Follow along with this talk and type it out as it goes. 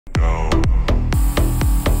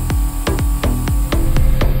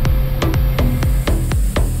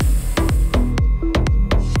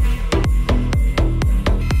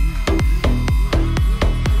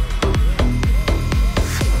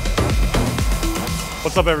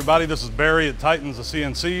What's up everybody, this is Barry at Titans of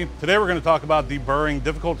CNC. Today we're going to talk about deburring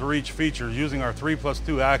difficult to reach features using our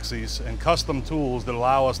 3+2 axes and custom tools that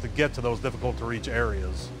allow us to get to those difficult to reach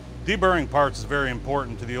areas. Deburring parts is very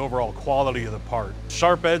important to the overall quality of the part.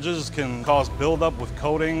 Sharp edges can cause buildup with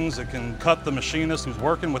coatings. It can cut the machinist who's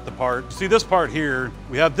working with the part. See this part here,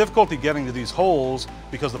 we have difficulty getting to these holes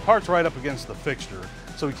because the part's right up against the fixture.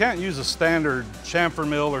 So we can't use a standard chamfer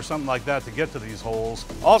mill or something like that to get to these holes.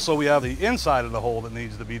 Also, we have the inside of the hole that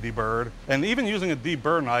needs to be deburred. And even using a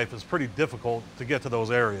deburr knife is pretty difficult to get to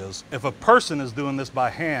those areas. If a person is doing this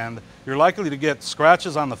by hand, you're likely to get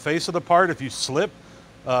scratches on the face of the part if you slip.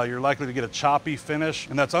 You're likely to get a choppy finish,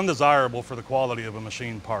 and that's undesirable for the quality of a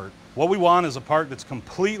machine part. What we want is a part that's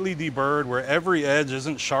completely deburred, where every edge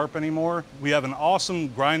isn't sharp anymore. We have an awesome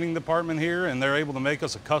grinding department here, and they're able to make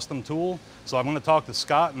us a custom tool. So I'm going to talk to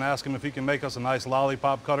Scott and ask him if he can make us a nice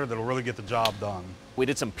lollipop cutter that'll really get the job done. We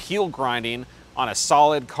did some peel grinding on a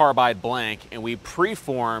solid carbide blank, and we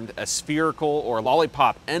preformed a spherical or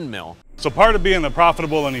lollipop end mill. So part of being a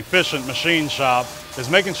profitable and efficient machine shop is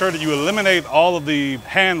making sure that you eliminate all of the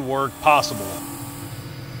handwork possible.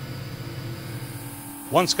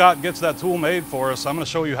 Once Scott gets that tool made for us, I'm going to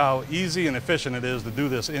show you how easy and efficient it is to do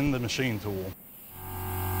this in the machine tool.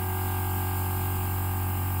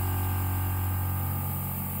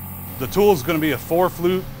 The tool is going to be a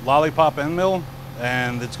 4-flute Lollipop End Mill,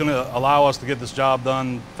 and it's going to allow us to get this job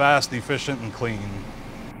done fast, efficient, and clean.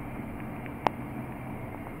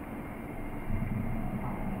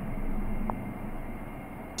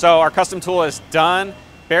 So our custom tool is done.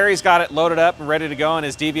 Barry's got it loaded up and ready to go in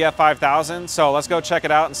his DVF 5000. So let's go check it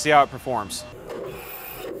out and see how it performs.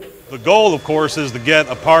 The goal, of course, is to get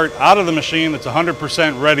a part out of the machine that's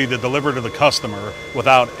 100% ready to deliver to the customer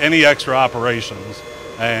without any extra operations.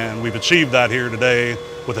 And we've achieved that here today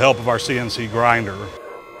with the help of our CNC grinder.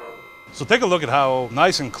 So take a look at how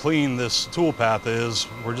nice and clean this tool path is.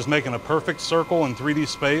 We're just making a perfect circle in 3D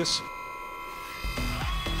space.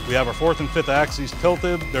 We have our 4th and 5th axes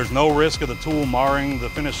tilted. There's no risk of the tool marring the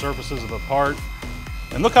finished surfaces of the part.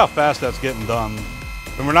 And look how fast that's getting done.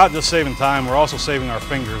 And we're not just saving time, we're also saving our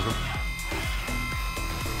fingers.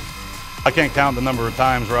 I can't count the number of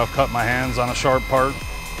times where I've cut my hands on a sharp part.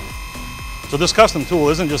 So this custom tool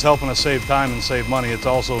isn't just helping us save time and save money, it's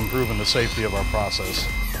also improving the safety of our process.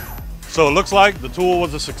 So it looks like the tool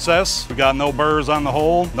was a success. We got no burrs on the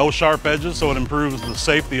hole, no sharp edges, so it improves the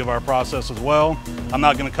safety of our process as well. I'm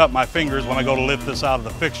not gonna cut my fingers when I go to lift this out of the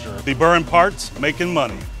fixture. Deburring parts, making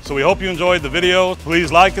money. So we hope you enjoyed the video.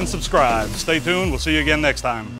 Please like and subscribe. Stay tuned, we'll see you again next time.